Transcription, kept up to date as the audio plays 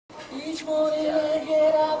Each morning I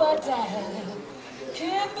get out my time,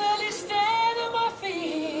 can barely stand on my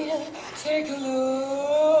feet. Take a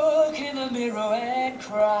look in the mirror and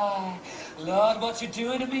cry, Lord, what you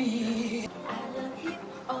doing to me? I love you,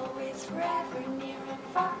 always, forever, near and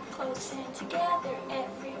far, close and together,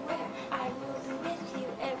 everywhere. I will be with you,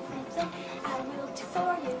 everything I will do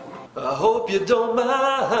for you. I hope you don't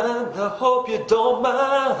mind, I hope you don't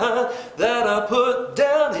mind that I put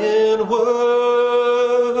down in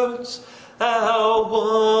words how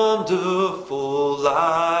wonderful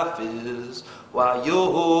life is while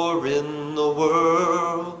you're in the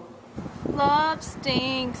world. Love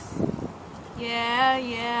stinks. Yeah,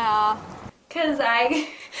 yeah. Cause I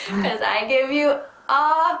give you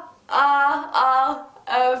all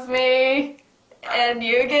of me, and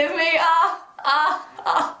you give me all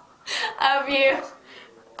of you.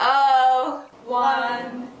 Oh,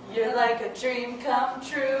 1, you're like a dream come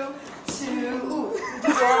true. 2,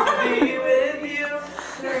 wanna be with you.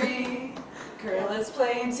 3, girl, it's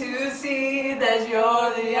plain to see that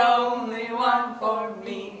you're the only one for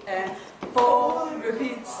me. And 4,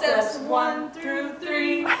 repeat steps 1 through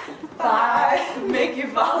 3. 5, make you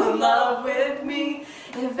fall in love with me.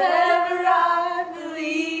 If ever I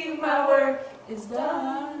believe my work is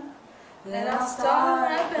done, then I'll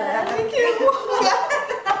start right back again.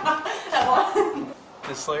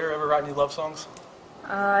 Does Slayer ever write any love songs?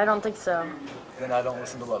 I don't think so. Then I don't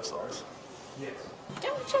listen to love songs. Yes.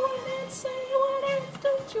 Don't you want it? Say you want it.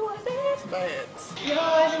 Don't you want it? Dance.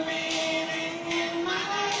 You're the meaning in my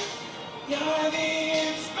life. You're the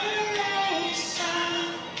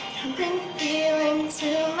inspiration. You bring feeling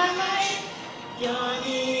to my life. You're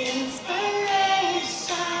the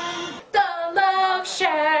inspiration. The Love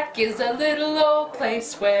Shack is a little old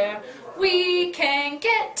place where we can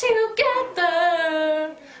get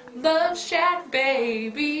together. Love Shack,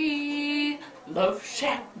 baby. Love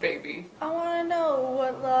Shack, baby. I wanna know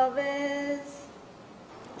what love is.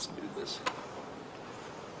 Let's do this.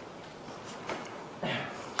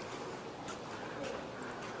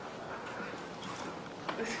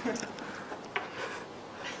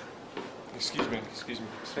 Excuse me.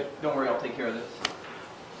 Hey, don't worry, I'll take care of this.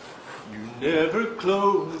 You never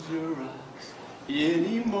close your eyes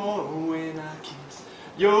anymore when I kiss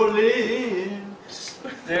your lips.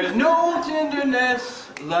 There's no tenderness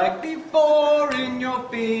like before in your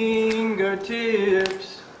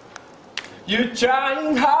fingertips. You're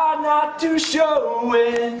trying hard not to show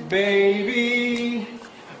it, baby.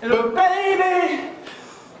 But baby,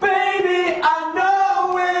 I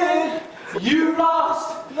know it. You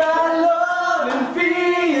lost that love.